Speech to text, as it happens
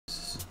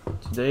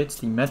today. It's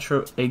the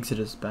Metro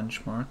Exodus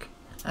benchmark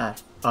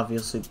at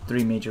obviously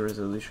 3 major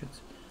resolutions.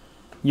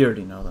 You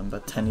already know them,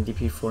 but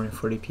 1080p,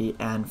 440p,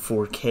 and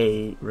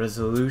 4K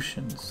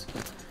resolutions.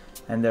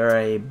 And there are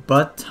a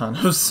butt ton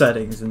of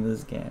settings in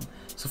this game.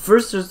 So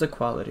first there's the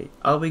quality.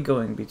 I'll be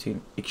going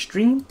between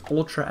extreme,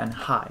 ultra, and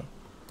high.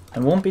 I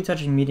won't be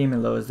touching medium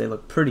and low as they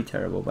look pretty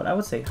terrible, but I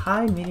would say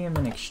high, medium,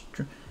 and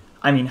extreme.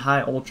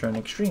 High, ultra, and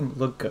extreme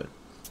look good.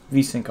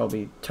 VSync I'll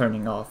be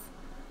turning off.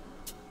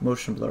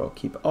 Motion blur I'll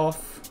keep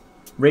off.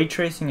 Ray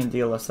tracing and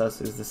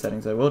DLSS is the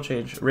settings I will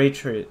change.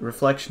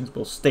 Reflections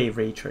will stay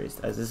ray traced,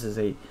 as this is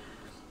a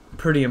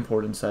pretty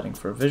important setting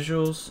for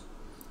visuals.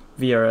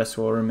 VRS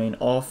will remain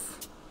off.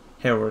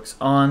 Hairworks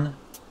on.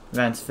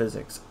 Advanced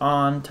physics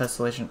on.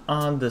 Tessellation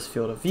on. This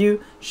field of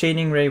view.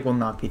 Shading ray will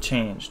not be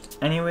changed.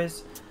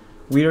 Anyways,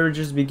 we are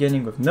just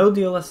beginning with no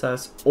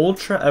DLSS,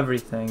 ultra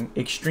everything,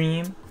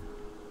 extreme,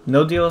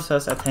 no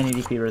DLSS at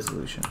 1080p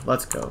resolution.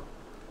 Let's go.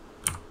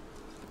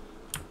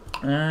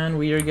 And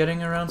we are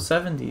getting around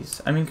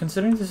 70s. I mean,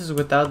 considering this is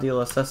without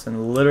DLSS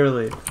and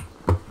literally,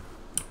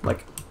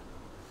 like,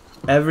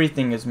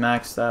 everything is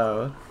maxed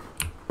out.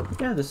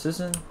 Yeah, this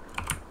isn't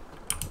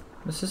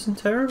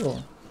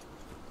terrible.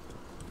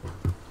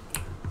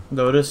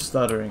 Though it is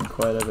stuttering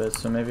quite a bit,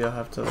 so maybe I'll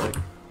have to, like...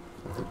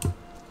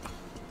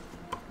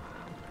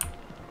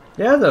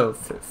 Yeah, though,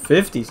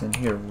 50s in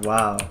here,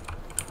 wow.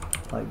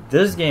 Like,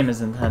 this game is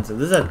intensive.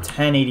 This is a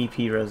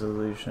 1080p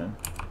resolution.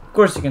 Of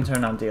course, you can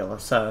turn on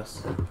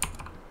DLSS,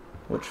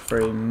 which for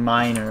a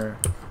minor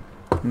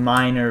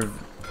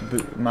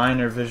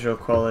visual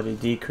quality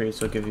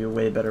decrease will give you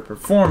way better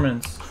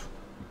performance.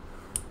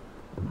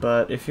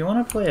 But if you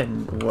want to play a...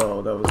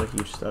 Whoa, that was a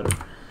huge stutter.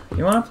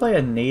 You want to play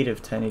a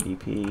native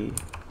 1080p...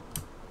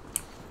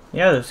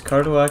 Yeah, this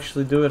card will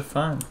actually do it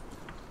fine.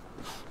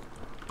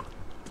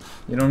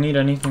 You don't need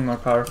anything more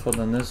powerful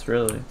than this,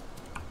 really.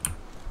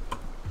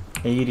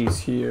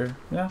 80s here,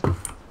 yeah.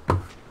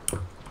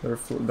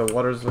 The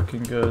water's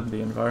looking good,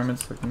 the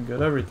environment's looking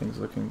good, everything's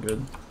looking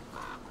good.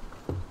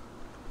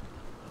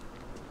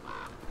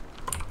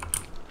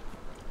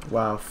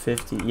 Wow,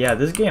 50. Yeah,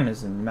 this game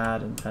is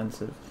mad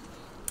intensive.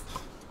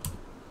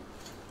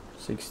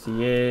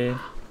 68.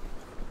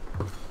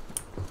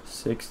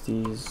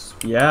 60s.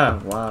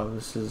 Yeah, wow,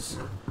 this is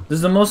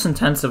the most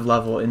intensive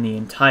level in the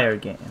entire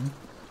game.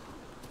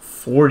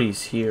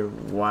 40s here.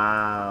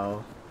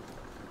 Wow.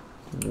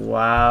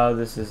 Wow,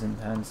 this is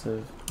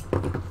intensive.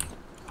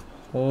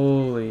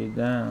 Holy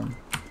damn.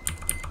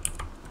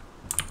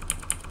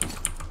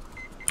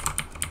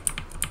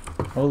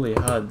 Holy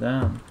hot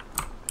damn.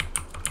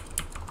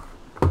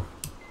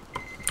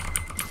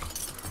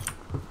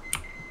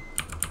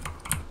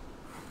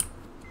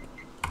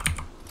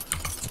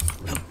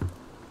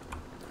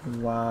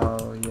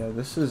 Wow, yeah,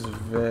 this is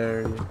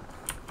very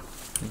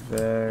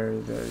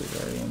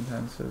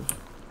intensive.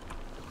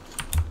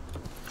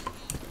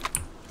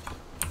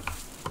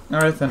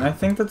 Alright then, I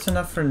think that's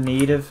enough for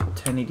native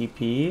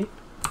 1080p.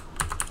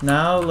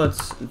 Now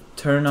let's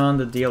turn on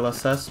the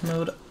DLSS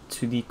mode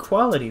to the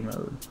quality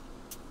mode.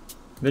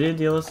 Video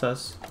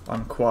DLSS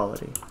on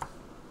quality.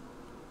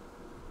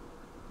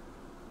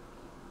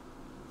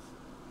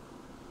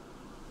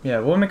 Yeah,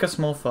 we'll make a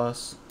small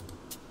fuss.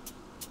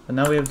 But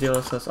now we have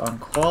DLSS on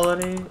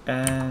quality,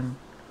 and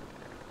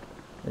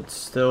it's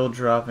still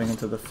dropping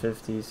into the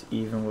 50s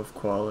even with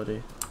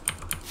quality.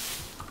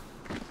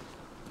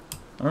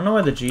 I don't know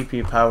why the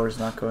GPU power is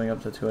not going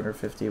up to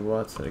 250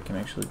 watts so it can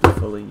actually be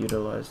fully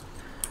utilized.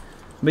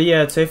 But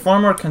yeah, it's a far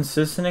more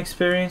consistent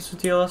experience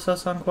with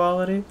DLSS on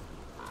quality.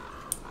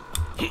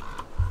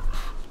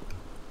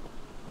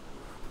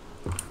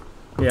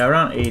 Yeah,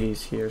 around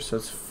 80s here, so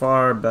it's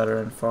far better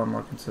and far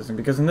more consistent.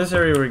 Because in this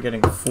area we're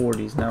getting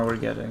 40s, now we're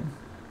getting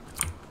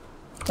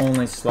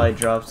only slight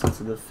drops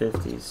into the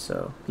 50s.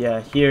 So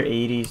yeah, here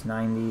 80s,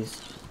 90s.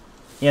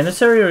 Yeah, in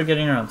this area we're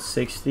getting around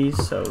 60s,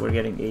 so we're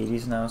getting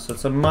 80s now. So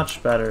it's a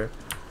much better,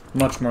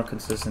 much more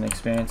consistent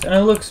experience. And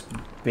it looks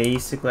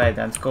basically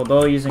identical,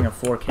 though using a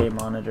 4K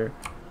monitor.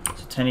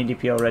 So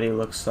 1080p already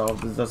looks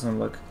solved. This doesn't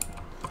look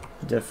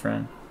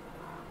different.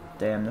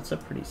 Damn, that's a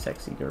pretty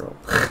sexy girl.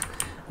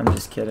 I'm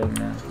just kidding,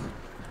 man.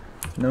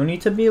 No need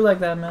to be like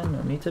that, man.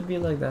 No need to be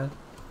like that.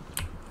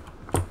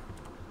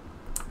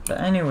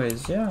 But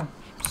anyways, yeah.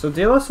 So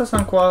DLSS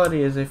on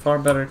quality is a far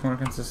better, more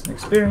consistent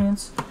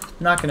experience.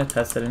 Not gonna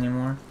test it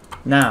anymore.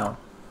 Now,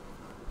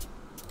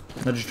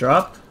 let's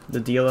drop the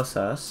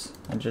DLSS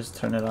and just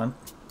turn it on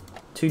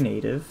to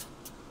native.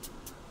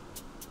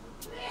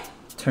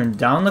 Turn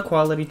down the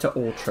quality to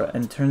ultra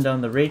and turn down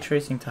the ray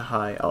tracing to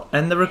high. I'll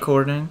end the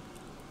recording.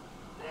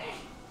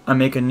 I'll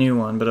make a new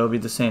one, but it'll be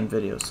the same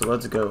video. So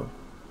let's go.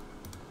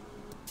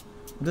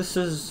 This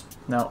is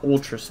now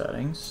ultra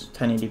settings.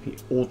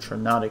 1080p ultra,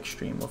 not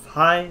extreme. With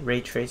high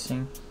ray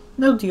tracing.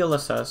 No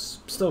DLSS,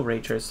 still ray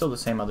trace, still the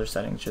same other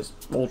settings, just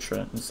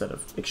ultra instead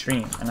of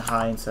extreme, and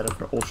high instead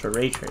of ultra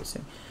ray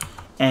tracing.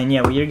 And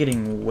yeah, we are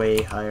getting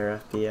way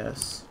higher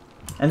FPS.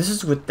 And this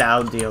is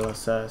without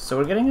DLSS, so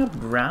we're getting up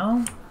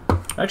around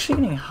We're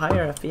actually getting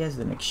higher FPS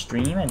than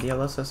Extreme and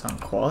DLSS on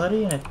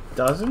quality, and it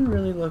doesn't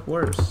really look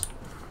worse.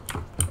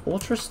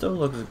 Ultra still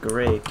looks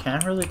great,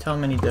 can't really tell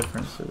many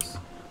differences.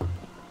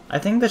 I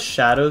think the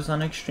shadows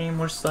on Extreme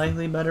were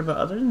slightly better, but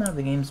other than that,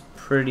 the game's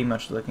pretty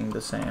much looking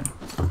the same.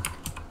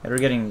 And we're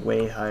getting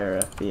way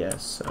higher FPS,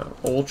 so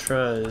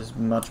Ultra is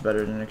much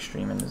better than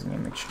Extreme in this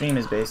game. Extreme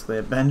is basically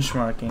a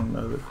benchmarking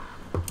mode.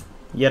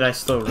 Yet I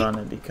still run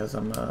it because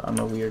I'm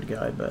a weird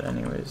guy, but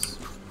anyways.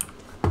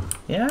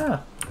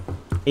 Yeah.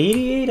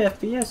 88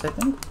 FPS, I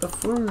think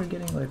before we were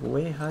getting like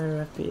way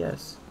higher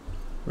FPS.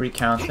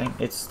 Recounting,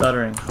 it's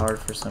stuttering hard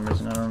for some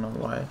reason, I don't know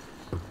why.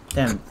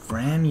 Damn,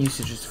 RAM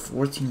usage is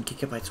 14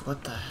 gigabytes,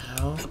 what the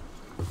hell?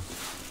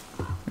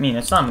 I mean,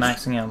 it's not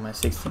maxing out my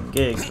 16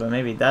 gigs, but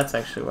maybe that's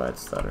actually why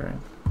it's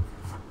stuttering.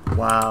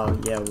 Wow,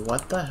 yeah,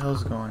 what the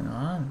hell's going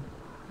on?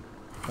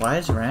 Why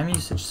is RAM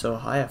usage so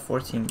high at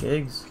 14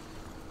 gigs?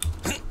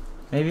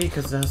 Maybe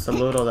because it has to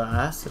load all the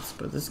assets,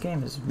 but this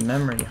game is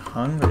memory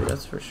hungry,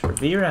 that's for sure.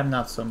 VRAM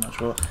not so much.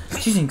 Well,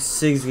 it's using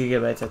 6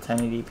 gigabytes at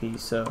 1080p,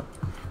 so...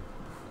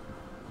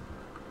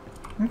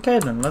 Okay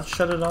then, let's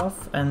shut it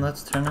off and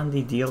let's turn on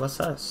the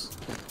DLSS.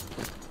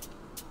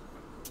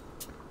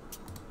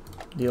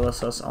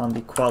 DLSS on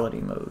the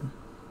quality mode.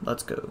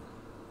 Let's go.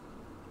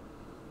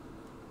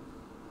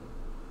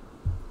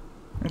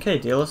 Okay,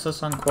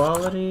 DLSS on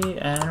quality,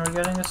 and we're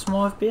getting a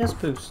small FPS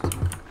boost.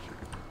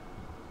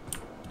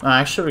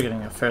 Actually, we're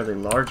getting a fairly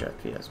large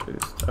FPS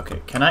boost.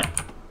 Okay, can I...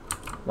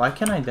 Why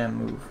can't I then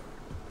move?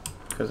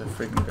 Because I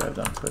freaking grabbed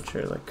onto a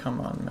chair. Like, come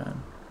on,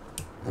 man.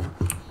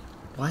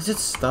 Why is it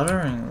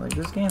stuttering? Like,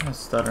 this game has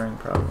stuttering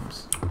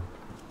problems.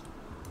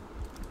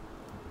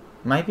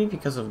 Might be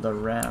because of the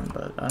RAM,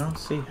 but I don't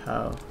see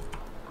how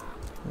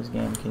this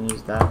game can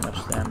use that much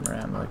damn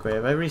RAM. Like, wait,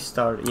 if I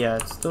restart... Yeah,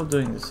 it's still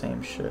doing the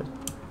same shit.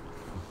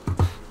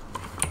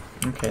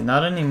 Okay,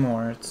 not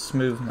anymore. It's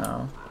smooth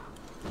now.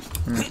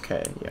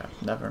 Okay, yeah,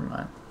 never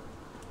mind.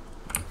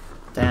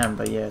 Damn,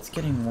 but yeah, it's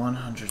getting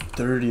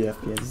 130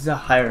 FPS. This is a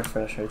high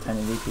refresh rate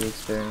 1080p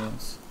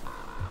experience.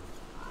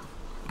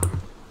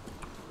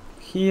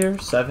 Here,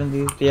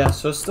 70. Yeah,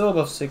 so still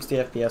above 60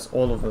 FPS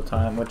all of the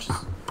time, which is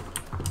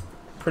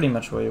pretty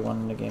much what you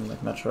want in a game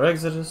like Metro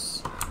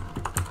Exodus.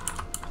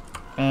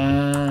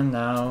 And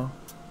now,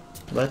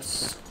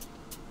 let's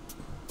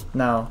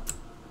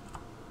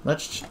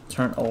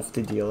turn off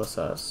the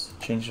DLSS,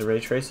 change the ray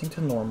tracing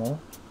to normal,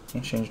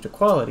 and change the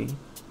quality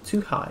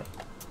to high.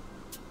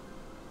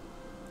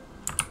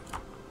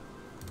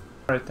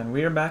 Alright then,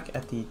 we are back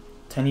at the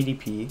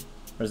 1080p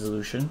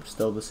resolution,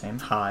 still the same,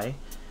 high.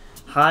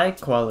 High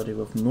quality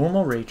with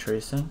normal ray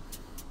tracing,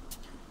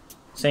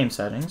 same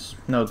settings,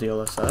 no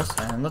DLSS,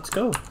 and let's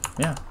go.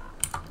 Yeah,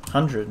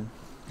 100.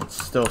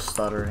 It's still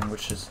stuttering,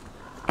 which is...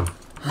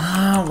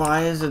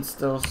 why is it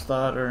still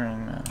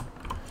stuttering, man?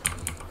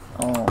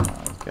 Oh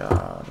my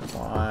god,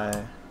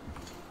 why?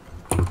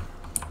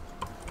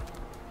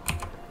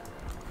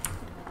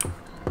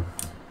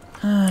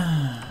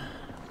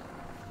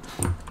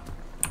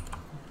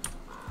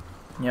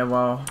 Yeah,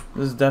 wow,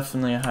 this is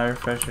definitely a high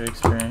refresh rate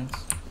experience.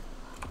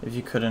 If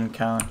you couldn't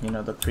count, you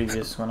know, the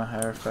previous one, a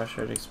high refresh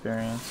rate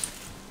experience.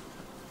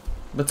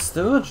 But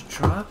still, it's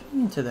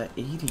dropping into the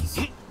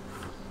 80s.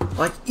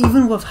 Like,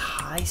 even with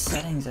high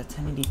settings at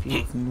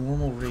 1080p with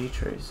normal ray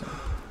tracing.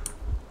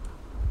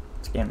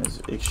 This game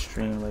is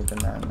extremely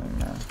demanding,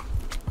 man.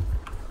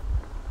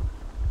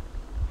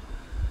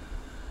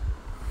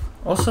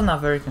 Also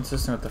not very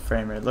consistent with the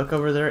frame rate. Look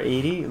over there,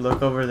 80.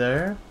 Look over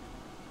there,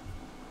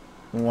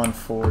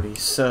 140.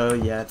 So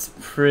yeah, it's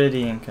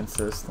pretty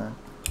inconsistent.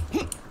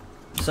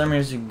 Some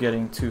years you're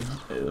getting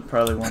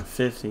probably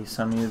 150.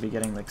 Some you'll be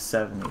getting like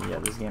 70. Yeah,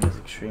 this game is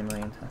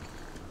extremely intense.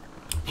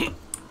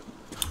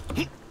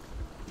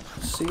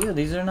 So yeah,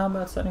 these are not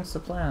bad settings to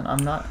play on.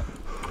 I'm not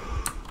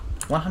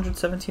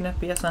 117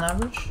 FPS on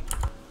average.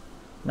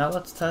 Now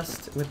let's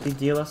test with the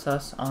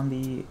DLSS on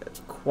the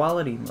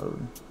quality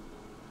mode.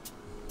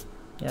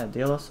 Yeah,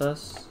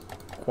 DLSS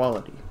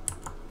quality.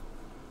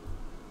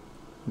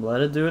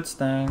 Let it do its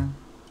thing.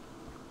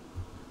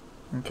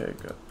 Okay,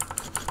 good.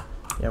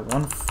 Yeah,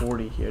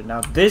 140 here.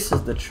 Now this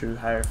is the true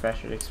high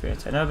refresh rate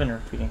experience. I know I've been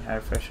repeating high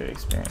refresh rate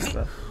experience,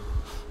 but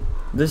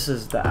this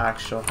is the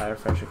actual high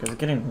refresh rate because it's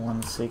getting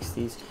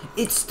 160s.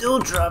 It's still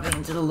dropping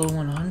into the low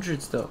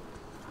 100s though.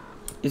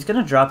 It's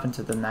gonna drop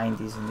into the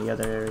 90s in the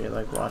other area.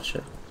 Like, watch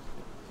it.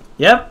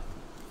 Yep.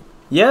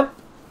 Yep.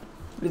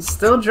 It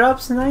still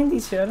drops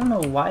 90s here. I don't know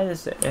why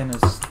this end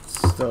is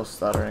still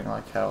stuttering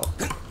like hell.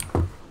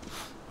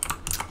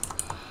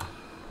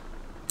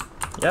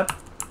 Yep.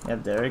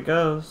 Yep, there it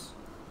goes.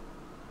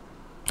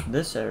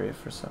 This area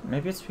for some...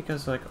 Maybe it's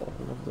because, like, all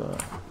of the...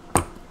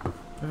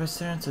 If I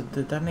stare into...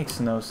 That makes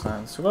no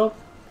sense. Well...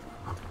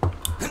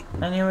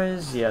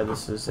 Anyways, yeah,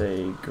 this is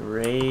a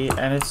great...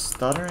 And it's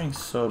stuttering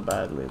so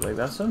badly. Like,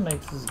 that's what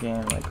makes this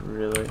game, like,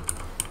 really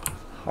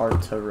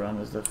hard to run,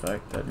 is the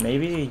fact that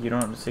maybe you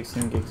don't...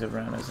 16 gigs of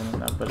RAM isn't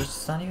enough, but it's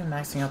just not even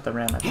maxing out the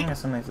RAM. I think it has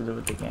something to do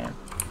with the game.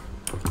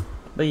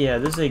 But yeah,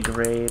 this is a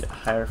great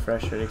high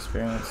refresh rate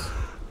experience.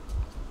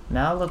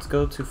 Now let's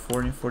go to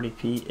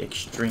 1440p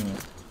extreme.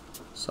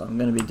 So I'm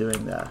gonna be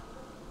doing that.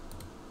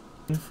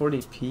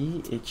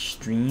 1440p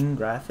extreme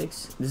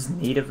graphics. This is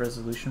native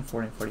resolution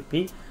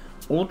 1440p,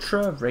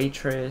 ultra ray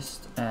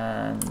traced,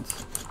 and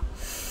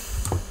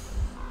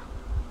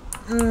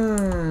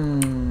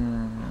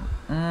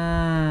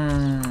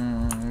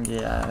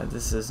yeah,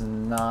 this is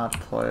not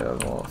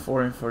playable.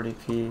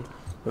 1440p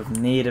with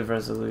native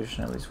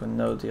resolution, at least with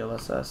no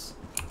DLSS,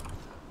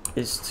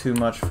 is too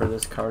much for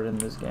this card in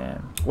this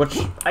game. Which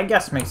I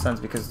guess makes sense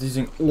because it's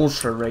using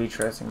ultra ray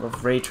tracing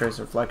with ray trace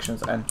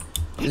reflections, and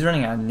he's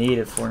running at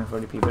native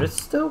 1440p, but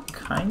it's still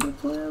kind of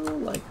playable.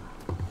 Like,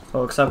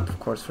 well, except of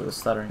course for the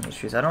stuttering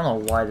issues. I don't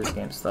know why this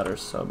game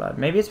stutters so bad.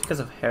 Maybe it's because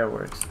of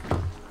Hairworks.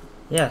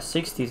 Yeah,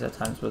 60s at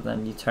times, but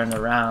then you turn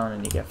around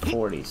and you get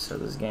 40s. So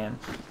this game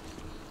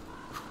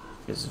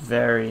is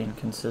very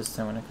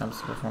inconsistent when it comes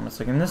to performance.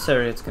 Like in this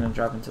area, it's gonna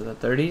drop into the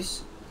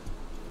 30s.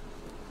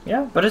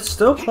 Yeah, but it's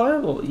still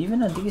playable,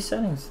 even at these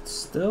settings. It's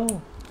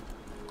still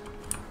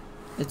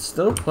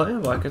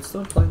playable. I could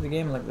still play the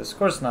game like this. Of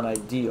course, not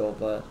ideal,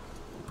 but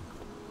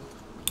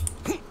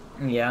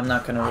yeah, I'm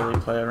not gonna really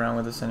play around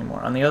with this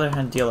anymore. On the other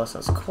hand,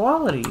 DLSS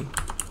quality.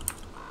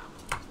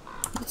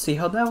 Let's see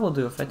how that will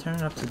do if I turn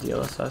it up to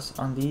DLSS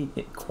on the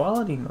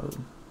quality mode.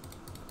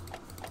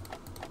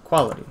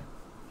 Quality.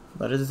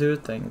 Let it do a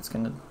thing. It's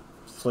gonna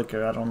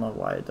flicker. I don't know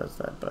why it does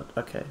that, but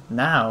okay.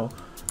 Now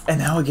it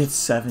gets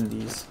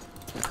 70s.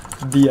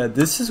 Yeah,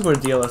 this is where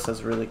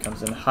DLSS really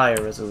comes in,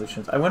 higher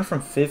resolutions. I went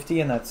from 50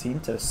 in that scene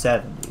to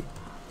 70.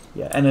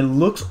 Yeah, and it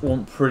looks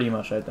pretty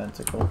much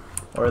identical,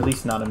 or at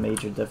least not a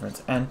major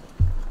difference. And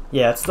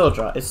yeah, it's still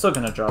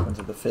gonna drop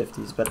into the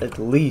 50s, but at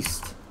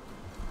least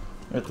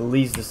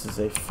this is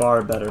a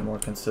far better, more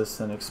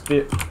consistent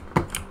experience.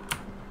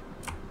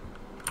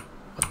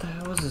 What the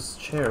hell is this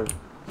chair?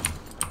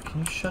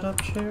 Can you shut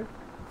up, chair?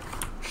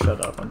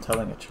 Shut up! I'm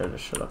telling a chair to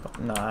shut up.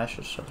 Nah, I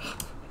should shut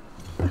up.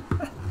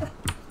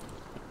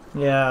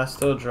 Yeah,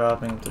 still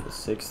dropping to the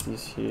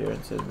 60s here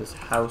into this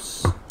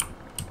house.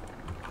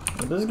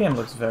 Well, this game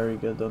looks very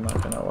good though, not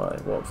gonna lie.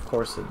 Well, of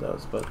course it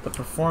does, but the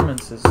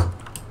performance is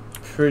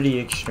pretty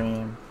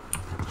extreme.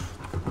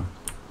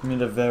 You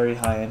need a very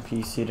high-end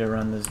PC to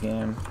run this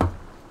game.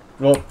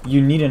 Well,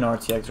 you need an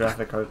RTX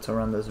graphic card to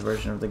run this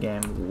version of the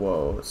game.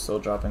 Whoa, it's still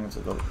dropping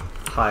into the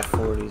high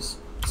 40s.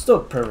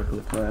 Still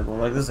perfectly playable.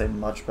 Like, this is a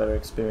much better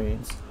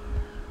experience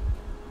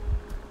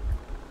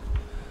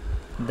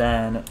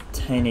than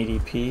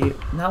 1080p.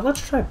 Now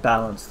let's try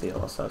balanced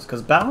DLSS,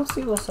 because balanced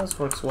DLSS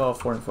works well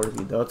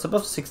 1440p, though it's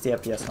above 60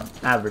 FPS on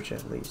average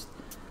at least.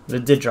 But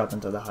it did drop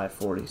into the high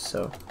 40s,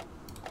 so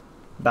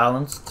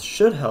balanced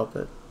should help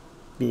it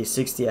be a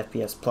 60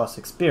 FPS plus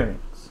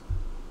experience.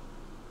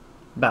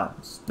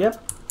 Balanced, yep.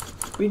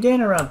 We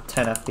gain around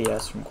 10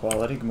 FPS from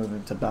quality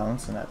moving to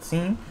balance in that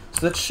scene,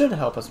 so that should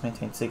help us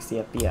maintain 60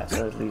 FPS,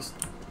 or at least,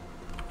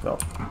 well,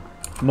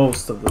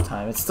 most of the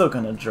time. It's still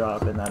gonna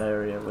drop in that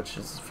area, which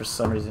is, for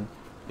some reason,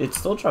 it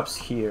still drops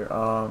here.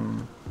 Well,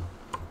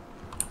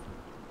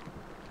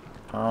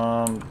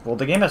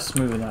 the game has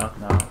smoothed out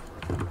now.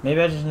 Maybe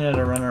I just needed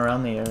to run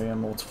around the area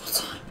multiple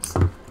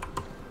times.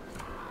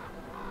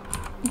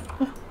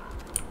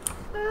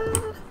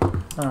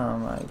 Oh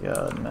my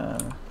god,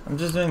 man. I'm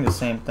just doing the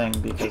same thing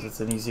because it's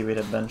an easy way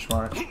to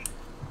benchmark.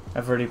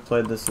 I've already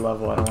played this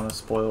level, I don't want to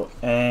spoil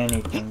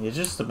anything. It's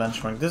just a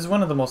benchmark. This is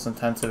one of the most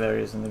intensive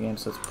areas in the game,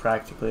 so it's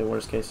practically a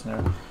worst case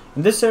scenario.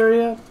 In this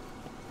area,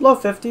 low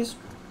 50s.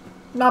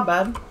 Not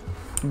bad.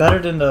 Better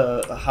than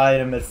the high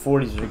to mid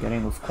 40s you're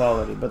getting with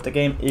quality, but the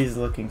game is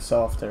looking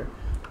softer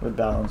with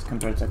balance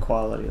compared to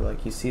quality.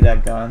 Like, you see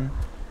that gun?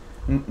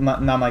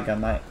 Not my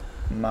gun,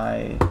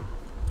 my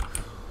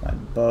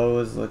bow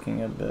is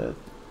looking a bit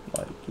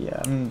like,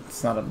 yeah,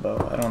 it's not a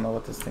bow. I don't know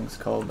what this thing's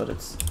called, but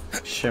it's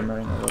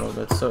shimmering a little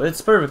bit. So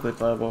it's perfectly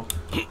playable.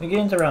 We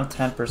gained around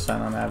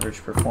 10% on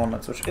average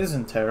performance, which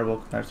isn't terrible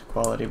compared to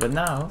quality. But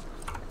now,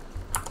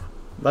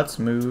 let's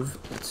move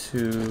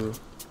to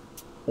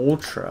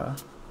ultra.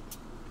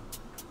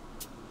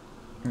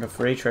 Go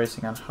for ray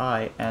tracing on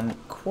high and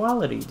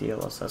quality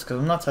DLSS, because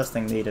I'm not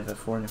testing native at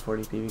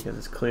 440p because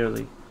it's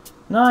clearly...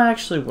 No, I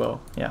actually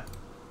will, yeah.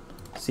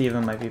 See if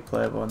it might be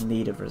playable on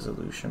native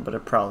resolution, but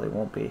it probably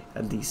won't be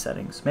at these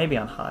settings. Maybe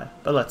on high,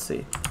 but let's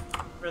see.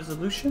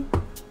 Resolution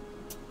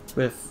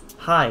with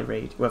high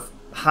ray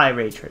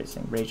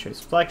tracing, ray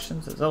trace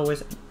reflections as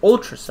always, and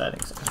ultra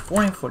settings at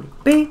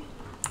 1440p,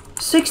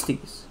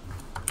 60s.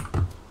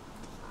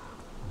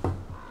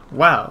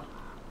 Wow,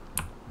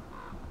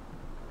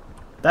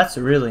 that's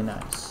really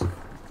nice.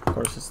 Of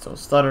course, it's still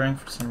stuttering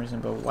for some reason,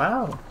 but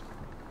wow.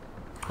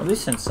 At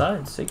least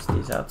inside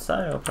 60s.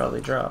 Outside, it'll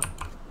probably drop.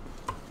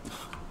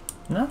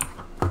 No,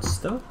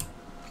 still.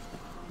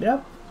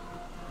 Yep.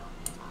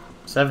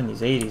 70s,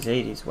 80s,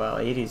 80s. Wow,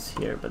 80s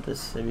here, but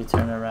this, if you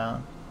turn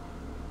around.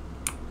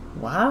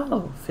 Wow,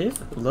 low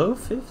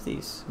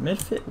 50s, mid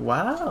 50s.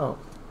 Wow.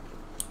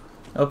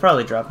 It'll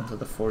probably drop into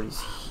the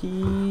 40s here.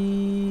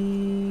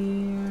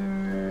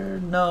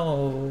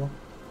 No.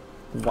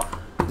 Wow.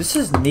 This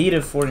is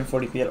native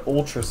 1440p at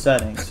ultra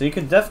settings, so you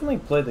could definitely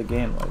play the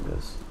game like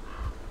this.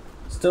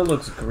 Still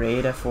looks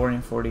great at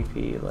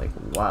 1440p, like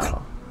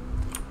wow.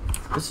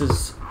 This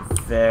is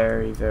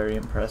very, very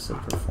impressive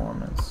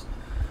performance.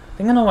 I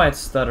think I know why it's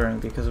stuttering,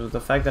 because of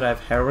the fact that I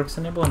have Hairworks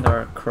enabled and there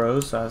are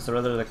crows, so it's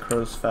rather the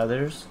crow's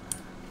feathers.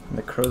 And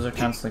the crows are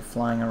constantly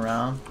flying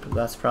around, but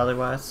that's probably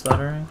why it's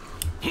stuttering.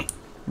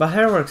 But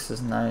Hairworks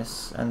is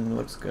nice and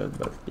looks good,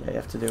 but yeah, you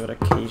have to deal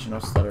with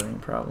occasional stuttering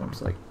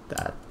problems like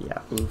that.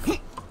 Yeah, oof.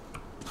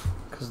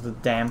 Because of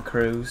the damn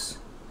crows.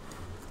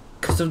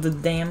 Because of the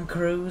damn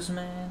crows,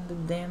 man. The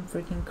damn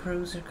freaking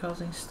crows are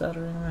causing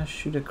stuttering. I'm gonna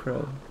shoot a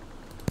crow.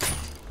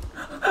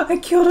 I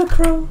killed a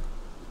crow!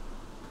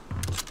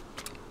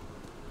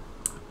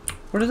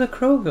 Where did the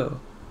crow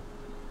go?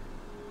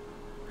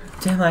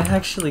 Damn, I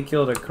actually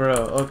killed a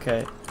crow.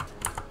 Okay.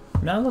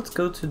 Now let's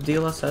go to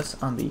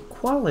DLSS on the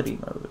quality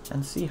mode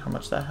and see how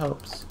much that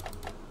helps.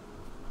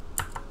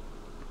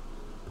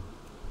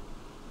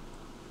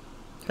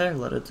 Okay,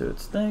 let it do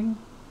its thing.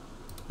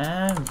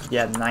 And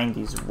yeah,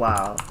 90s,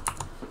 wow.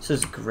 This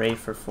is great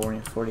for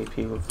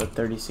 1440p with the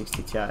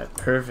 3060 Ti.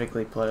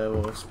 Perfectly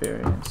playable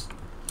experience.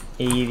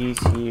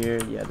 80s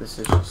here, yeah, this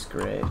is just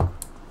great.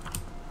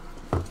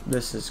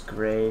 This is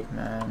great,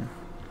 man.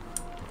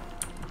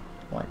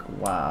 Like,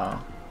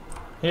 wow.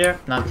 Here,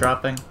 not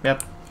dropping,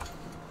 yep.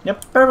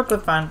 Yep, perfectly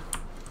fine.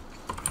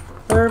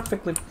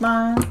 Perfectly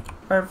fine.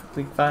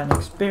 Perfectly fine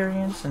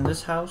experience in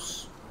this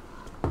house.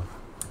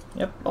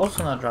 Yep,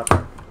 also not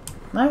dropping.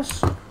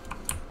 Nice.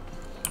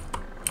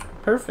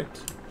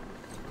 Perfect.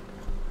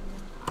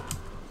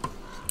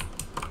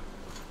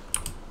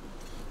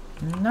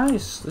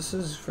 Nice. This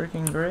is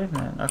freaking great,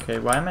 man. Okay,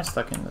 why am I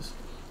stuck in this?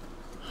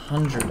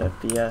 100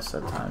 FPS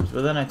at times,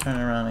 but then I turn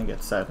around and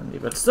get 70.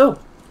 But still,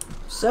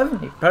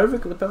 70.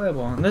 Perfectly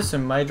playable. And this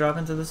might drop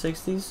into the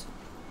 60s.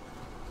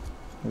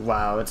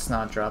 Wow, it's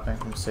not dropping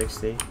from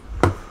 60.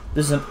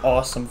 This is an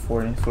awesome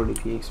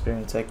 1440p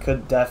experience. I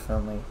could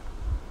definitely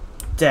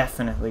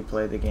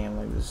play the game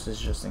like this.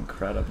 Is just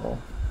incredible.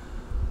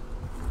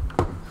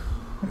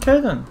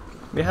 Okay then,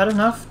 we had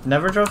enough.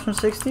 Never drops from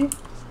 60,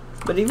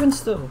 but even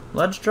still,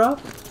 let's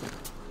drop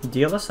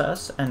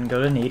DLSS and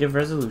go to native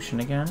resolution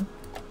again.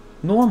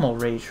 Normal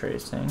ray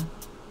tracing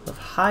with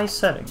high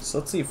settings.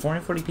 Let's see,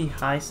 1440p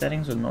high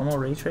settings with normal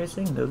ray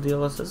tracing, no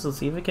DLSS. Let's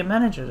see if it can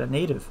manage it at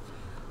native.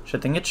 Which I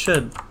think it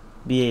should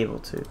be able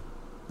to.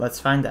 Let's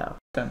find out.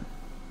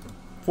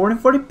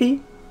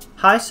 1440p,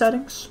 high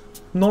settings,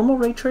 normal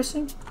ray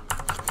tracing.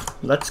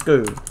 Let's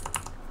go.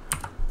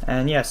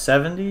 And yeah,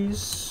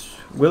 70s.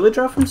 Will it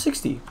drop from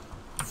 60?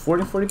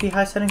 1440p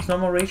high settings,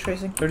 normal ray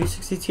tracing,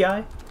 3060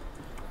 Ti.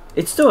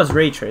 It still has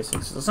ray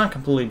tracing, so it's not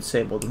completely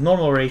disabled. The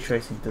normal ray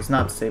tracing does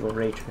not disable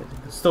ray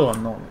tracing. It's still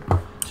on normal.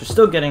 So you're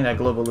still getting that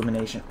global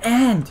illumination.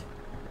 And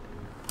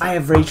I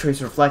have ray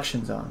trace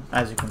reflections on,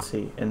 as you can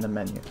see in the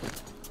menu.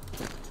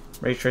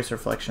 Ray trace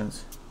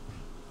reflections.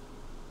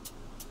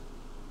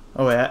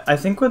 Oh wait, I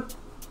think with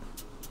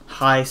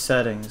high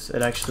settings,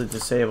 it actually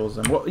disables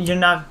them. Well, you're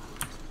not...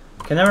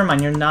 Okay, never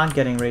mind, you're not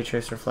getting ray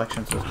trace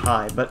reflections with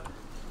high, but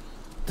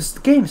this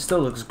game still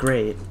looks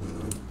great.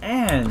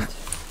 And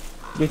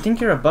you think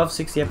you're above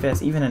 60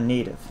 FPS even in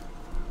native.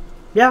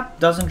 Yeah,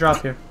 doesn't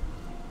drop here.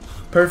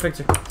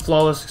 Perfect,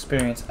 flawless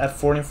experience at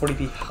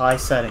 1440p high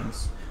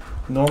settings.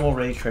 Normal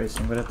ray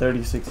tracing with a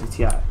 3060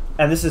 Ti.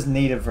 And this is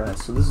native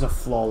res, so this is a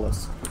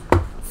flawless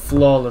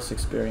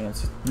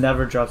experience. It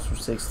never drops from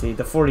 60.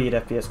 The 48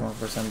 FPS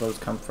 1% those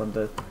come from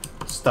the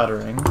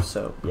stuttering,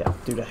 so yeah,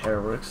 due to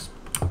Hairworks.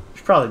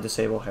 Should probably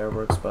disable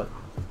Hairworks, but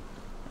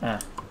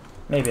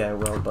maybe I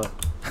will, but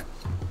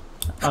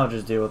I'll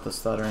just deal with the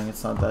stuttering.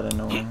 It's not that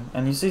annoying.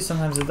 And you see,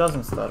 sometimes it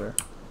doesn't stutter.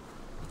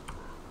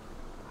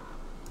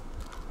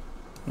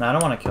 No, I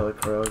don't want to kill a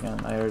crow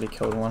again. I already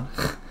killed one.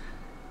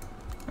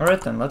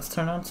 Alright then, let's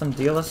turn on some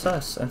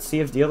DLSS and see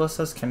if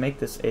DLSS can make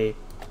this a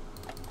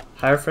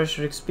high refresh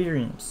rate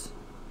experience.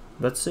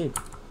 Let's see.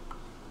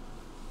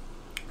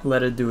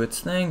 Let it do its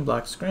thing,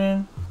 black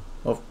screen.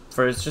 Well,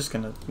 first it's just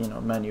gonna,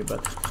 menu,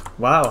 but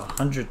wow,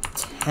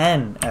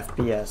 110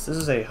 FPS. This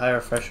is a high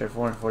refresh rate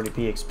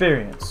 440p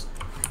experience,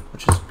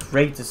 which is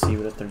great to see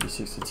with a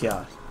 3060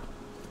 Ti.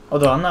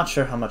 Although I'm not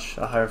sure how much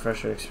a high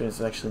refresh rate experience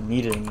is actually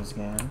needed in this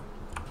game,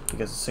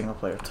 because it's a single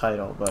player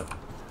title, but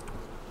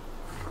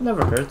it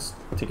never hurts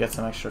to get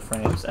some extra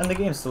frames. And the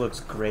game still looks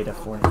great at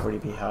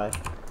 440p high.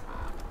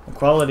 The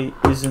quality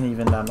isn't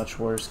even that much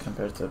worse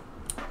compared to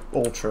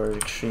Ultra or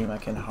Extreme. I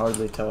can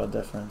hardly tell a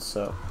difference,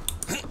 so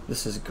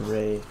this is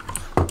great.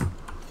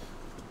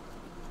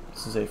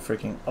 This is a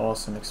freaking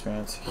awesome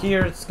experience.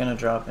 Here it's gonna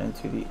drop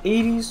into the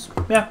 80s.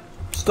 Yeah,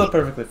 still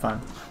perfectly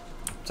fine.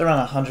 It's around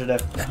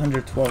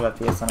 112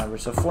 FPS on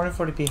average, so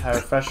 440p high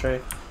refresh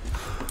rate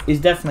is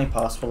definitely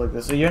possible like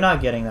this. So you're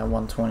not getting that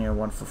 120 or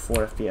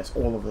 144 FPS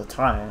all of the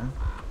time,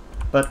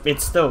 but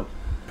it's still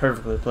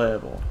perfectly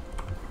playable.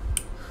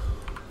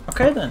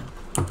 Okay then,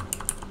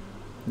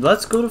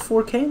 let's go to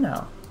 4K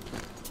now.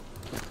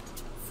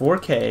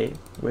 4K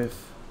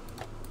with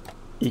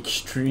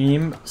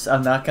extreme,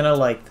 I'm not gonna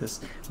like this,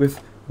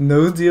 with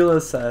no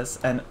DLSS,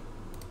 and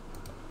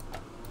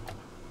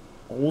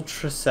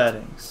ultra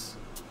settings.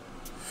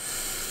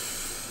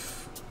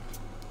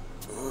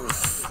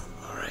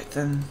 Alright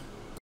then.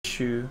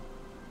 Issue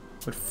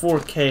with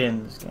 4K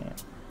in this game,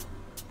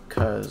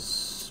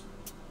 because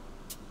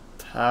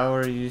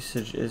power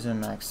usage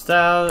isn't maxed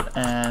out,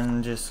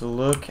 and just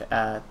look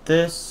at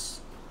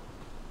this.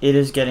 It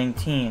is getting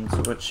teens,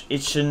 which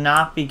it should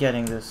not be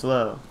getting this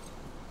low.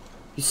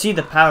 You see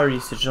the power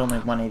usage is only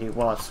 180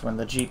 watts when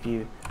the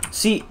GPU...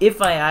 See,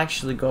 if I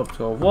actually go up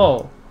to a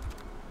wall,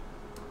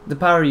 the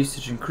power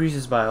usage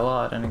increases by a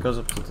lot and it goes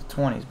up to the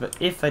 20s. But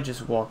if I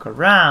just walk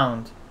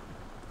around,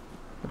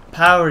 the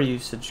power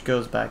usage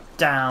goes back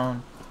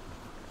down.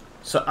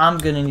 So I'm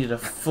gonna need to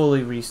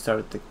fully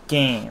restart the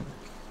game,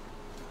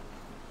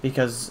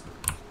 because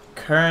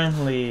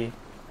currently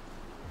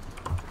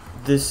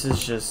this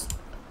is just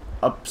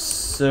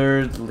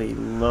absurdly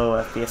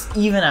low FPS,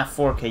 even at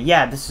 4K.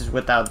 Yeah, this is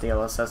without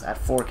DLSS at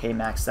 4K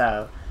maxed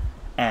out,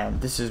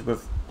 and this is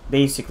with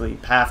basically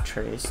path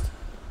traced.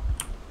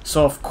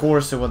 So of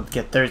course it would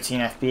get 13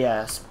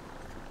 FPS,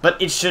 but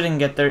it shouldn't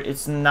get there.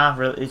 It's not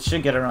really. It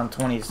should get around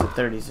 20s to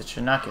 30s. It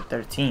should not get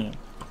 13.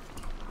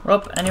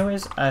 Well,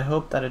 anyways, I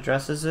hope that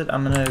addresses it.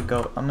 I'm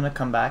gonna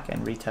come back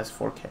and retest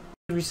 4K.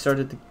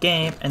 Restarted the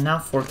game, and now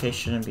 4K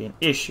shouldn't be an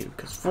issue,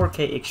 because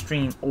 4K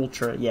Extreme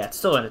Ultra, yeah, it's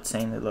still at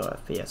insanely low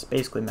FPS,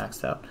 basically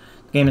maxed out.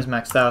 The game is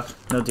maxed out,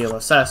 no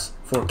DLSS,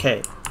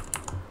 4K.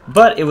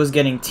 But it was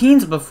getting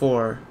teens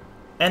before,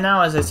 and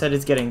now, as I said,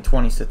 it's getting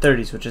 20s to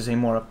 30s, which is a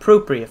more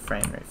appropriate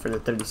frame rate for the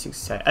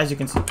 3060 Ti. As you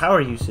can see,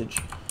 power usage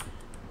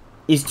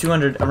is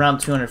around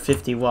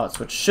 250 watts,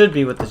 which should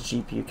be what this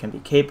GPU can be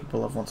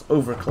capable of once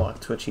overclocked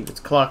to achieve its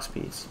clock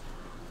speeds.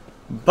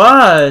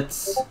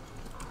 But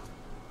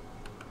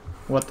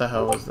what the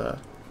hell was that?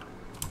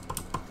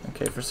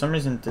 Okay, for some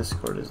reason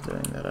Discord is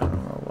doing that. I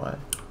don't know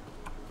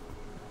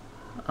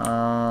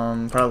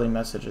why. Probably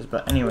messages,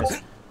 but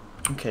anyways.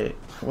 Okay,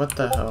 what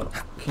the hell?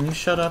 Can you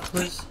shut up,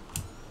 please?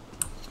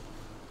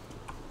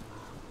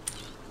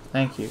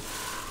 Thank you.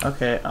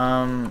 Okay,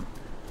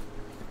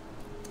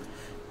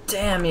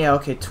 damn, yeah,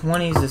 okay,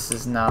 20s, this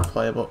is not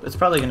playable. It's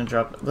probably gonna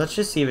drop. Let's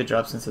just see if it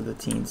drops into the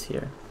teens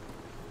here.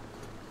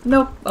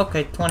 Nope,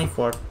 okay,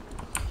 24.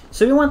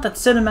 So you want that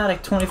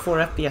cinematic 24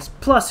 FPS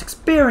plus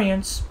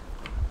experience?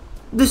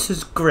 This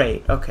is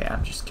great. Okay,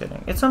 I'm just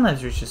kidding. It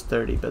sometimes reaches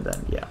 30, but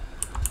then, yeah.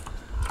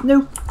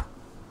 Nope.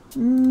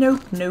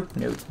 Nope, nope,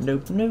 nope,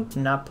 nope, nope,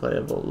 not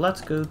playable.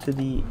 Let's go to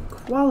the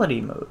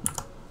quality mode.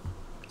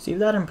 See if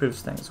that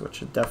improves things,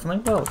 which it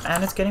definitely will.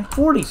 And it's getting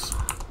 40s.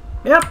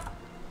 Yep.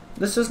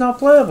 This is not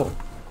playable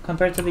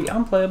compared to the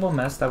unplayable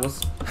mess that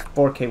was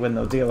 4K with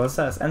no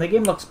DLSS. And the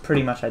game looks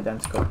pretty much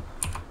identical.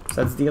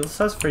 So that's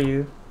DLSS for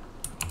you.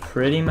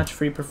 Pretty much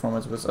free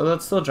performance was, although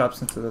it still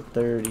drops into the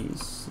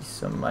 30s.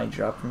 So it might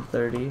drop from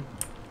 30.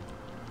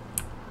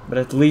 But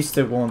at least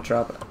it won't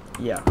drop.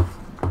 Yeah.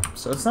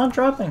 So it's not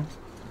dropping.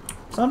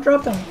 It's not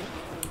dropping.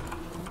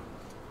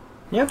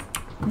 Yep.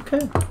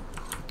 Okay.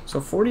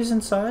 So 40's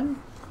inside.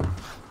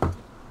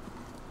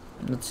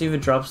 Let's see if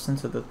it drops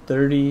into the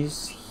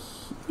 30s.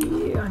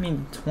 Yeah, I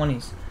mean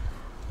 20s.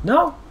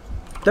 No!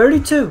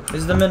 32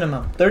 is the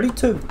minimum.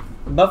 32.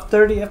 Above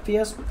 30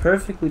 FPS,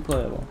 perfectly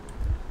playable.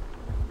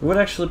 We would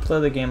actually play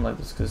the game like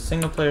this, because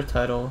single player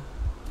title.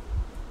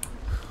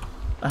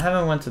 I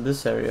haven't went to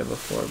this area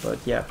before,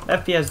 but yeah,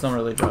 FPS don't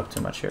really drop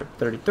too much here.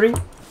 33.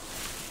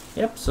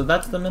 Yep, so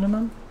that's the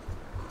minimum.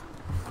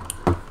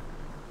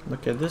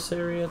 Look at this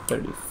area,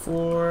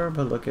 34,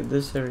 but look at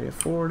this area,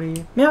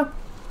 40. Yeah,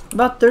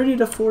 about 30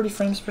 to 40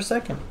 frames per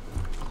second.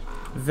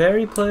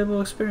 Very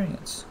playable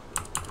experience.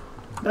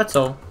 That's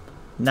all.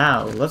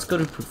 Now, let's go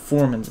to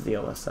Performance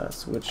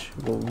DLSS, which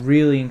will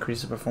really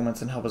increase the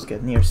performance and help us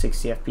get near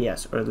 60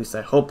 FPS, or at least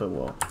I hope it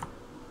will.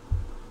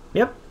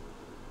 Yep.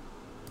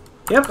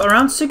 Yep,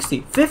 around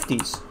 60,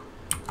 50s.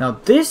 Now,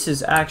 this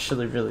is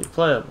actually really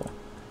playable.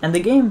 And the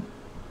game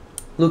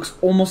looks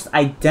almost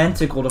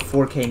identical to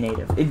 4K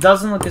native. It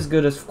doesn't look as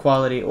good as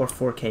quality or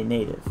 4K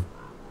native.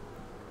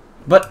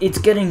 But it's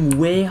getting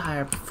way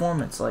higher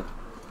performance, like,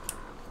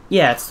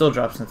 yeah, it still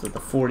drops into the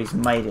 40s,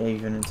 might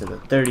even into the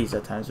 30s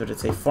at times, but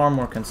it's a far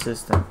more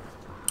consistent,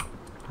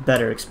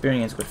 better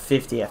experience with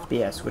 50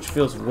 FPS, which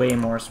feels way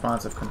more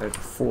responsive compared to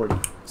 40.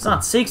 It's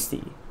not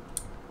 60,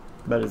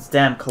 but it's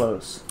damn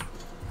close.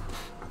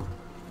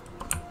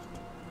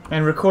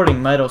 And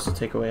recording might also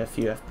take away a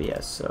few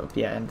FPS, so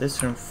yeah, in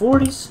this room,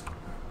 40s,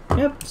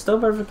 yep,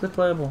 still perfectly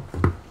playable.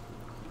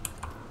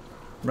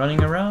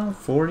 Running around,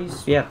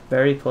 40s, yeah,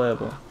 very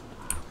playable.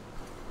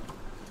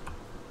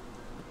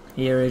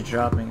 Here is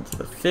dropping into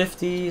the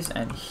 50s,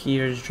 and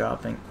here is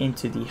dropping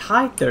into the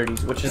high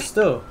 30s, which is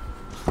still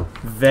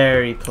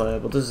very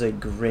playable. This is a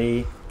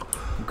great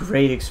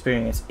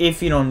experience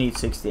if you don't need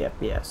 60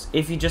 FPS.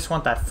 If you just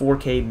want that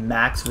 4K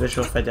max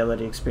visual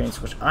fidelity experience,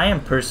 which I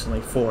am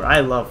personally for. I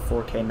love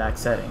 4K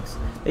max settings.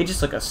 They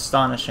just look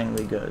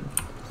astonishingly good.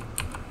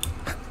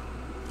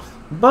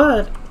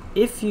 But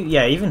if you,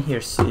 yeah, even here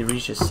it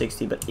reaches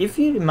 60, but if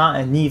you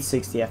need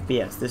 60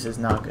 FPS, this is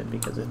not good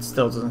because it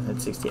still doesn't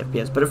hit 60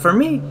 FPS. But for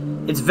me,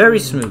 it's very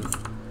smooth.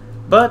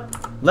 But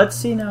let's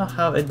see now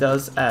how it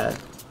does at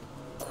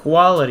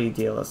quality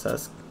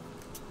DLSS.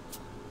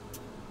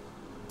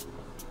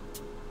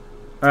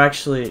 Or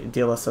actually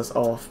DLSS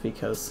off,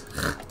 because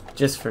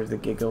just for the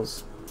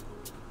giggles.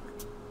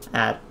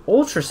 At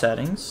ultra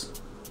settings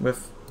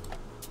with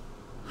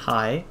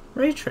high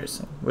ray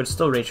tracing, with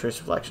still ray trace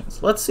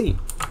reflections. Let's see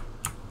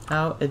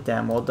how it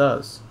damn well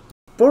does.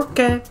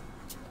 4K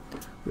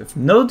with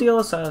no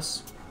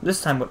DLSS,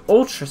 this time with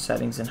ultra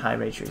settings and high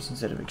ray tracing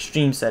instead of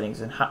extreme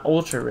settings and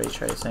ultra ray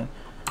tracing.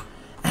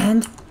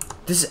 And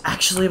this is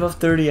actually above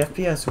 30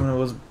 FPS when it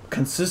was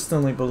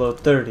consistently below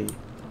 30.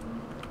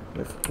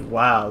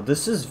 Wow,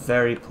 this is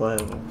very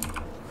playable.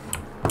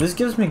 This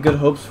gives me good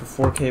hopes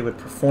for 4K with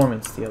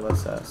performance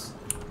DLSS.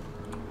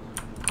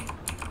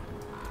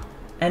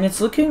 And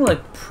it's looking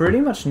like pretty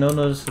much no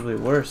noticeably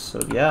worse,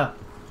 so yeah.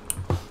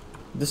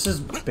 This is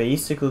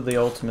basically the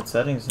ultimate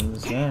settings in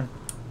this game.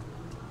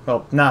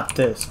 Well, not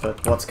this,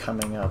 but what's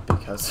coming up,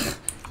 because,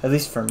 at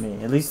least for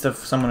me, at least if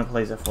someone who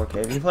plays at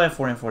 4K. If you play at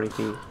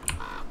 440p,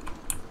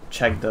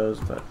 check those,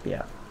 but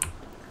yeah.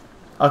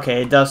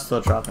 Okay, it does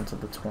still drop into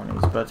the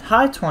 20s, but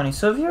high 20s,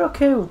 so if you're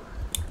okay with,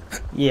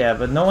 yeah,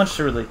 but no one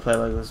should really play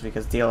like this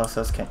because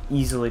DLSS can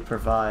easily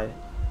provide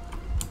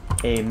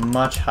a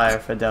much higher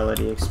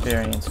fidelity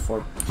experience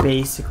for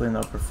basically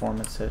no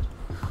performance hit.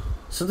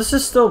 So this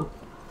is still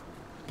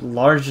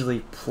largely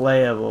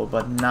playable,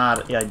 but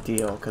not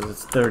ideal because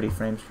it's 30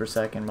 frames per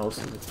second most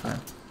of the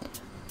time.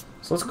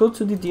 So let's go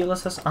to the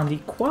DLSS on the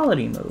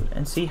quality mode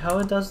and see how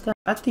it does that.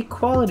 At the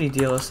quality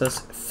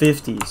DLSS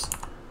 50s,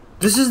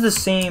 this is the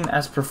same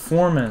as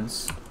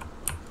performance,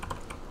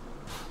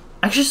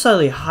 actually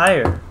slightly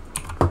higher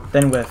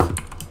than with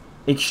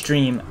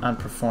extreme and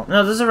performance.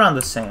 No, this is around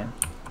the same.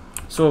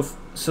 So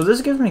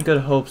this gives me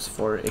good hopes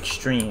for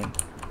extreme,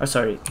 or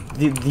sorry,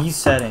 these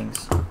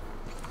settings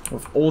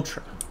with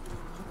ultra.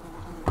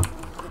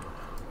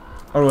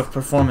 Or with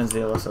performance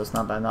DLSS,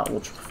 not bad, not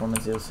ultra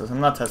performance DLSS. I'm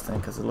not testing it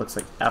because it looks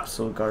like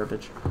absolute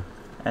garbage.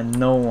 And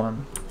no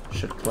one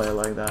should play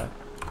like that.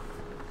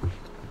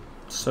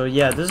 So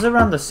yeah, this is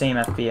around the same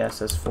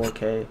FPS as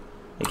 4K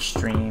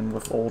Extreme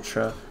with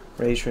ultra,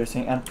 ray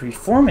tracing, and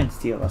performance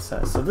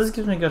DLSS. So this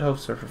gives me good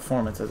hopes for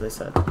performance, as I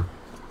said.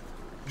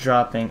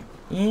 Dropping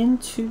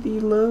into the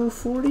low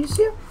 40s,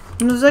 yeah.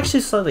 And it's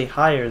actually slightly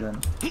higher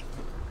than...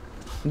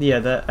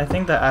 Yeah, I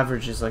think the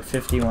average is like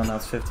 51, now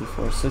it's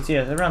 54. So it's,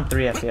 yeah, around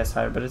 3 FPS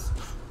higher, but it's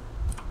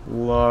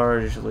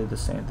largely the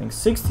same thing.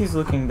 60s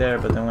looking there,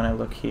 but then when I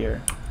look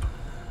here,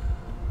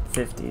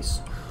 50s,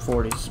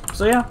 40s.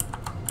 So yeah,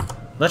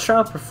 let's try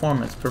out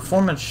performance.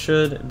 Performance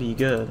should be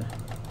good.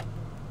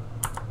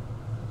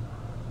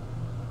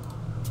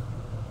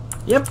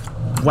 Yep.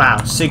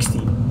 Wow, 60.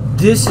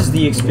 This is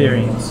the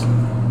experience.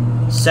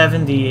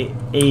 70,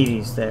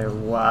 80s there.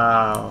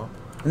 Wow.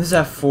 And this is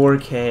at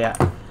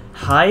 4K.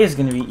 High is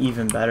going to be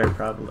even better,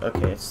 probably.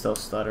 Okay, it's still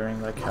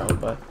stuttering like hell,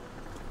 but...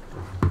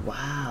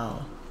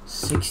 Wow.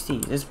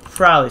 60. It's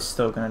probably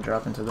still going to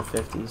drop into the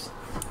 50s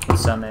in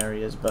some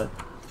areas, but...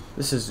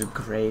 This is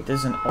great.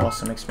 This is an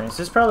awesome experience.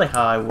 This is probably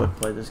how I would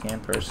play this game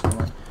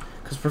personally.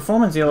 Because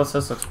performance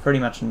DLSS looks pretty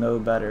much no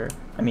better.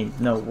 I mean,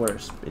 no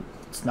worse.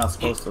 It's not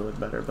supposed to look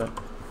better, but...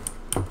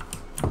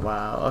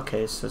 Wow,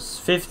 okay, so it's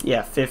 50,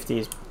 yeah,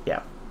 50s,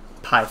 yeah,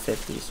 high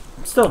 50s.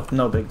 Still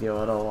no big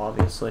deal at all,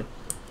 obviously.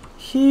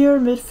 Here,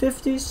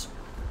 mid-50s.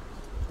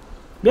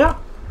 Yeah,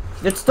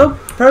 it's still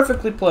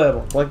perfectly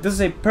playable. Like, this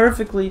is a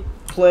perfectly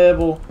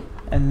playable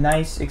and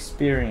nice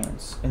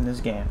experience in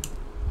this game.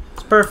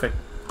 It's perfect.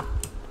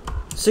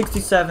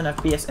 67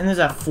 FPS, and this is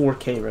at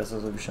 4K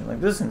resolution. Like,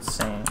 this is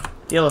insane.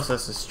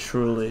 DLSS is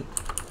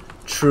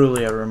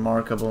truly a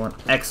remarkable and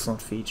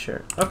excellent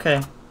feature.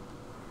 Okay.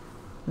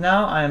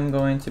 Now I'm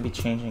going to be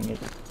changing it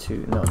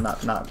to, no,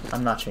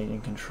 I'm not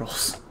changing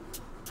controls.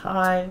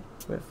 High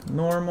with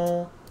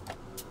normal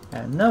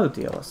and no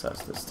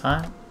DLSS this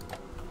time.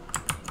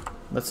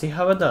 Let's see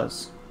how it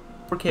does.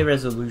 4K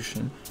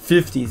resolution,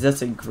 50s,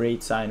 that's a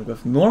great sign.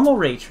 With normal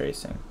ray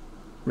tracing,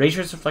 ray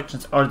trace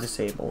reflections are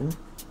disabled,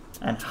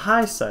 and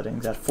high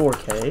settings at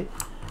 4K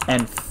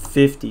and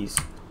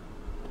 50s.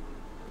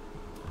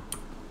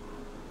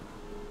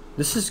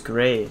 This is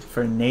great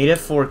for native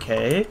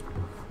 4K.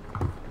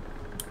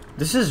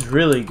 This is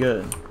really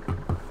good,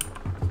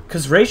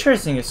 because ray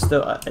tracing is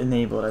still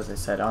enabled, as I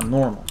said, on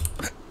normal.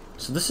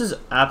 So this is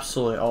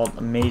absolutely all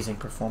amazing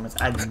performance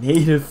at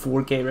native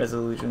 4K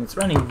resolution. It's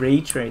running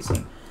ray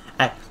tracing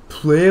at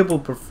playable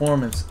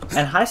performance,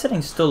 and high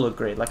settings still look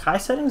great. Like, high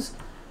settings,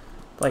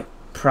 like,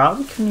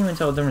 probably couldn't even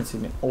tell the difference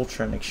between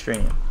ultra and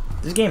extreme.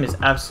 This game is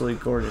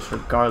absolutely gorgeous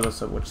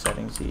regardless of which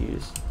settings you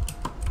use.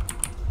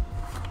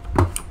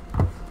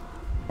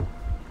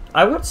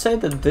 I would say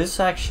that this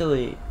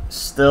actually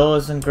still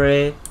isn't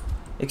great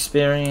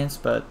experience,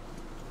 but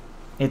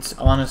it's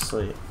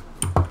honestly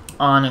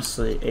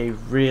a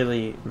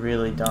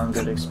really darn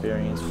good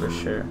experience for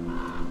sure.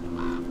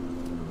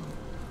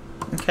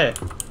 Okay,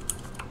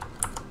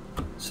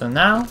 So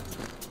now,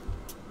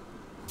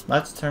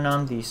 let's turn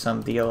on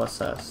some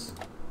DLSS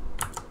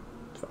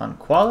on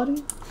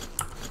quality.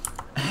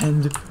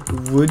 And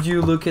would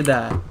you look at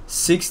that,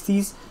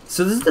 60s.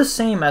 So this is the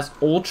same as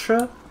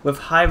Ultra with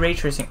high ray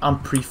tracing on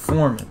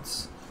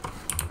performance,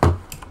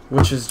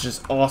 which is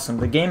just awesome.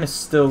 The game is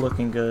still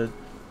looking good,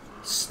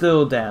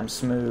 still damn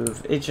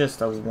smooth. It's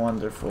just a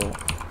wonderful,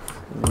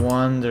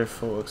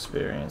 wonderful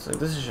experience. Like,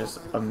 this is just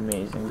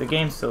amazing. The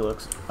game still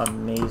looks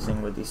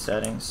amazing with these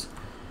settings.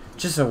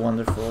 Just a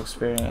wonderful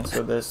experience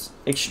with this.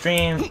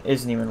 Extreme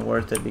isn't even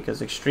worth it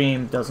because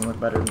Extreme doesn't look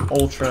better than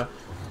Ultra,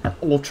 and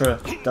Ultra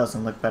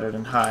doesn't look better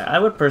than High. I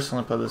would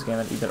personally put this game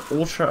at either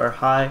Ultra or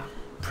High.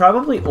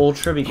 Probably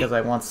Ultra because I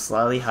want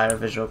slightly higher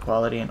visual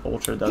quality, and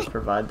Ultra does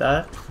provide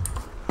that.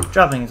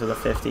 Dropping into the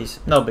 50s,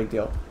 no big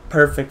deal.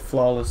 Perfect,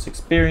 flawless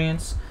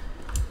experience.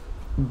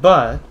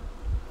 But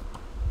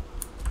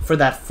for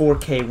that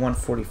 4K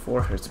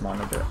 144Hz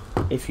monitor,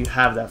 if you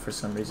have that for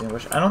some reason,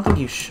 which I don't think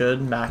you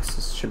should,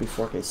 max should be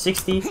 4K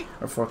 60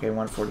 or 4K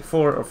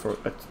 144 or for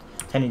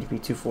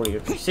 1080p 240 or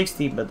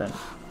 360, but then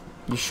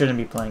you shouldn't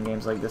be playing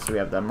games like this if you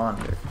have that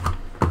monitor.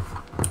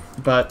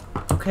 But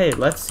okay,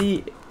 let's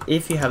see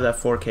if you have that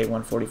 4K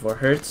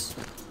 144Hz,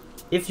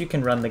 if you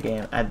can run the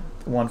game at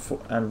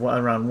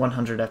around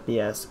 100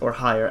 FPS or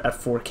higher at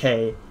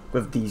 4K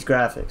with these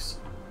graphics.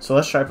 So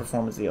let's try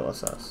Performance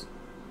DLSS.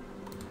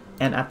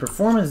 And at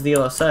Performance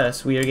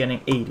DLSS, we are getting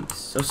 80s.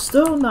 So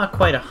still not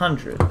quite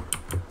 100.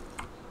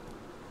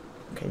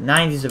 Okay,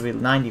 90s will be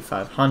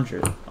 95,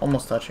 100.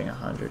 Almost touching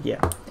 100,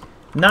 yeah.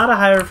 Not a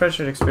high refresh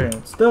rate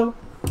experience still,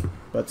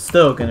 but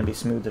still going to be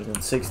smoother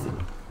than 60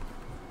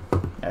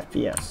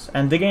 FPS.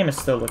 And the game is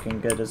still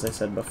looking good, as I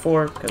said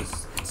before,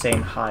 because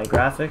same high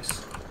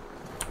graphics.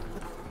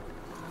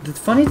 The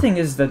funny thing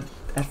is that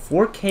at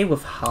 4K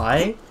with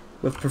high,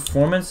 with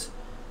performance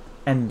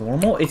and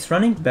normal, it's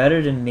running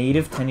better than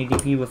native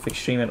 1080p with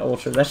extreme and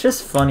ultra. That's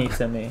just funny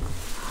to me,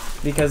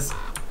 because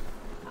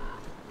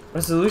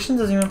resolution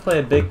doesn't even play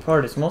a big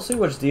part. It's mostly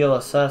which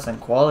DLSS and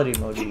quality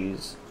mode you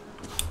use.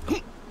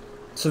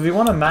 So if you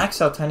want to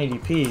max out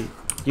 1080p,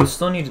 you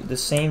still need the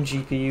same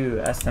GPU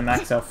as to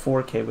max out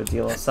 4K with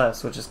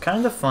DLSS, which is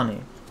kind of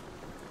funny.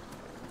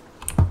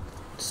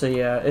 So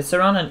yeah, it's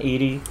around an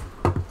 80.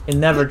 It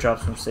never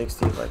drops from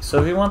 60. Like,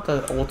 so if you want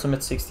the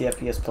ultimate 60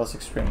 FPS plus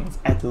experience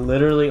at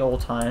literally all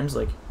times,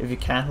 like if you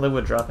can't live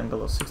with dropping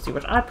below 60,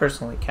 which I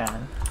personally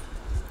can,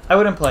 I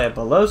wouldn't play it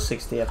below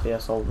 60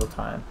 FPS all the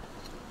time,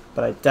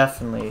 but I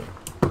definitely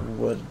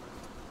would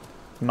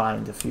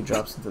mind if you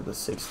drops into the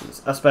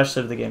 60s,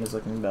 especially if the game is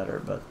looking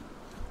better. But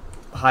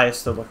high is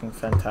still looking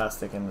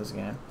fantastic in this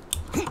game.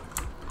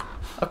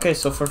 Okay,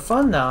 so for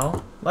fun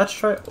now, let's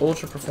try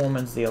Ultra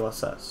Performance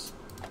DLSS,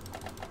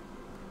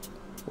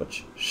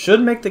 which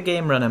should make the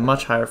game run at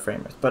much higher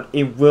frame rates, but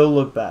it will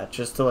look bad,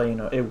 just to let you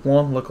know. It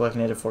won't look like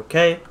native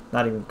 4K,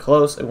 not even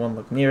close. It won't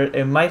look near it.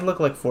 It might look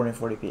like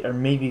 1440p or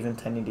maybe even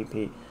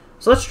 1080p.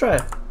 So let's try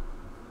it.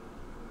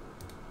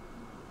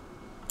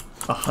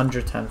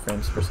 110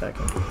 frames per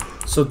second.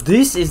 So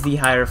this is the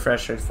high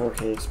refresh rate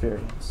 4K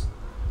experience.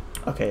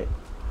 Okay,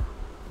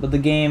 but the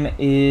game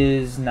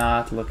is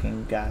not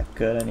looking that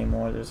good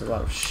anymore. There's a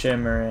lot of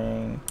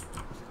shimmering,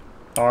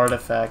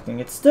 artifacting.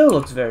 It still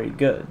looks very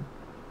good.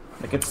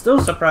 Like, it's still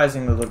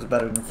surprisingly looks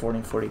better than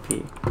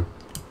 1440p.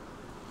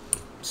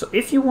 So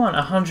if you want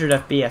 100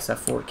 FPS at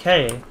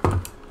 4K,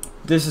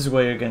 this is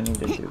what you're going to need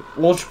to do.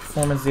 Ultra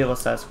Performance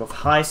DLSS with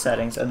high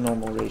settings and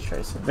normal ray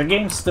tracing. The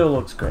game still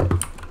looks great.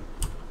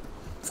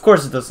 Of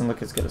course, it doesn't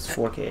look as good as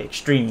 4K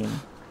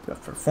Extreme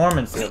with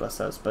Performance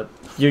DLSS, but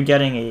you're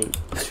getting a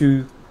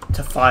 2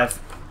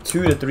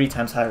 to 3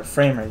 times higher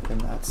frame rate than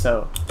that.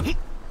 So,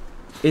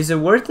 is it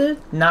worth it?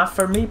 Not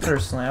for me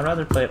personally. I'd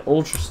rather play at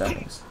Ultra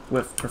settings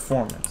with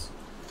performance.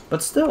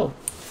 But still.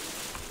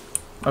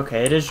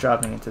 Okay, it is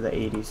dropping into the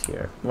 80s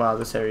here. Wow,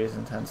 this area is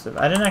intensive.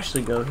 I didn't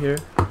actually go here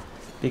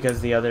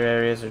because the other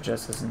areas are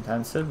just as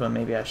intensive, but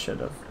maybe I should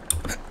have.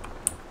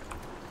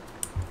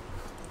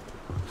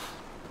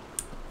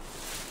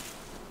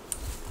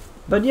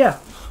 But yeah,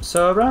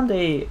 so around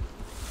a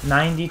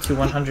 90 to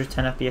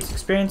 110 FPS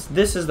experience,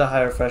 this is the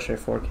high refresh rate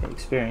 4K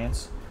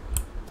experience.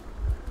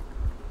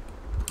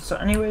 So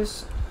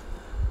anyways,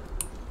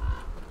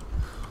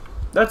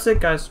 that's it,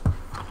 guys.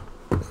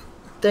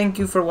 Thank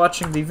you for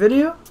watching the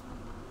video,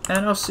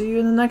 and I'll see you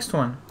in the next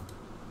one.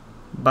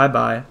 Bye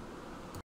bye.